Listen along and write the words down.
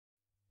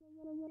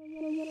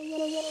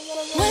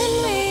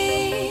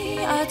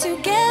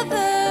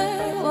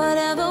together,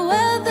 whatever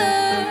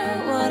weather,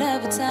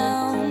 whatever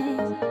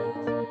town.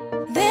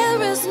 There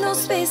is no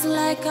space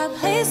like our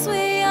place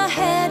we are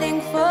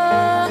heading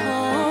for.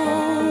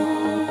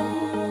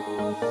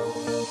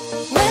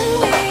 When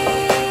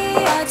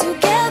we are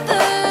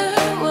together,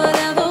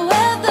 whatever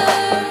weather,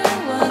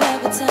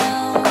 whatever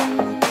town.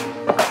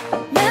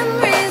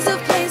 Memories of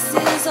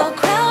places all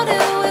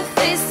crowded with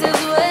faces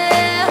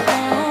where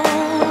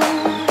home.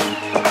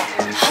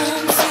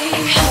 Home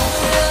sweet home.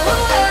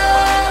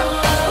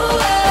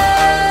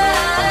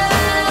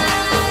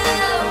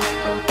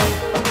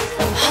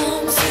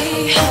 Home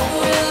sweet home.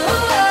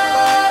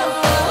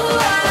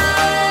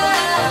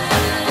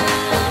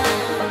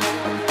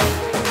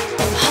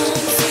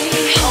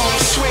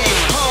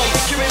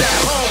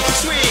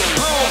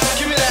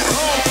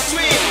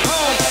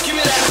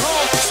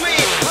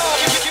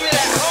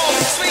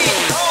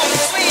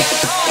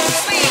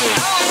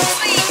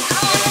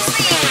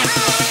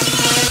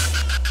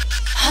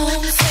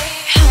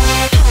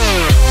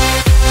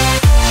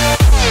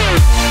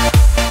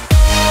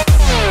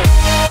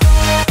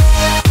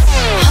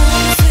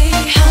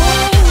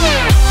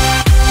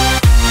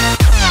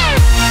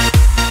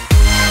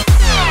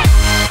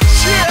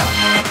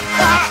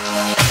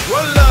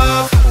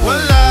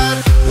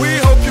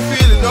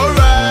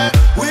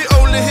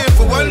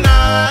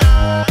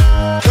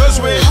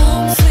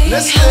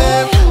 Let's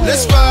live,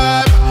 let's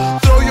vibe,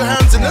 throw your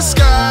hands in the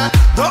sky,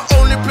 the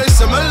only place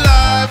I'm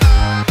alive.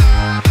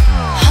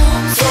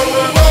 Throw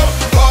 'em up,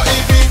 party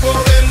people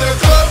in the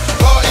club,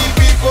 party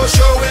people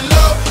showing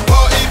love,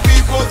 party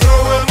people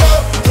throw 'em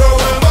up, throw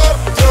 'em up,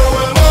 throw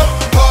 'em up,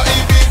 party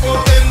people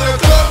in the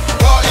club,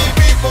 party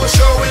people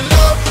showing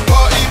love,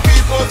 party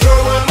people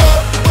throw 'em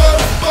up,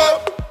 up, up.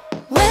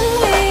 When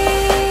we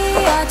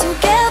are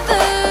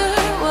together,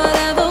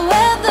 whatever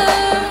weather,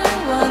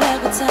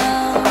 whatever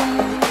town.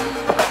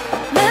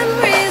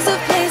 Memories of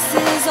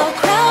places all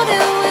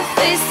crowded with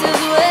faces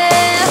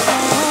where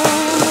home.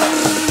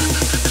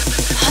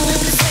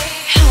 Home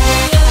sweet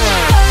home.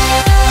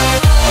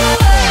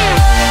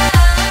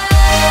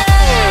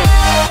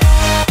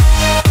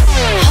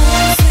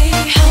 Home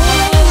sweet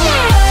home.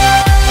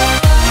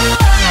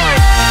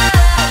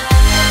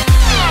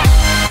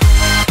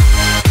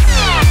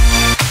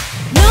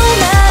 No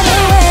matter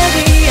where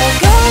we are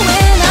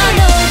going, I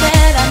know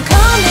that I'm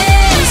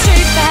coming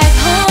straight back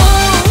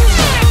home.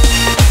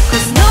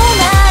 'Cause no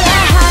matter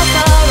how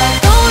far I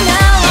go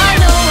now, I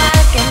know I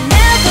can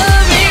never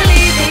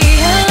really be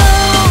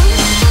alone.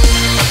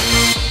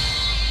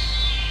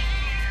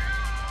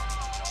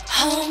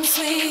 Home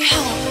sweet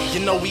home. You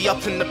know we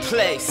up in the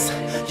place,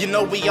 you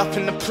know we up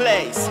in the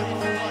place.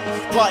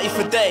 Party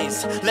for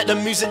days, let the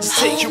music just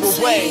take you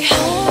away.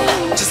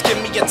 Just give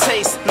me a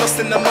taste, lost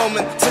in the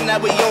moment,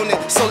 tonight we own it.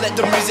 So let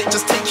the music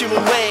just take you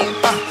away.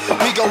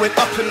 We going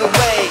up and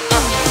away,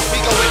 we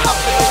going up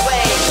and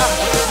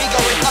away.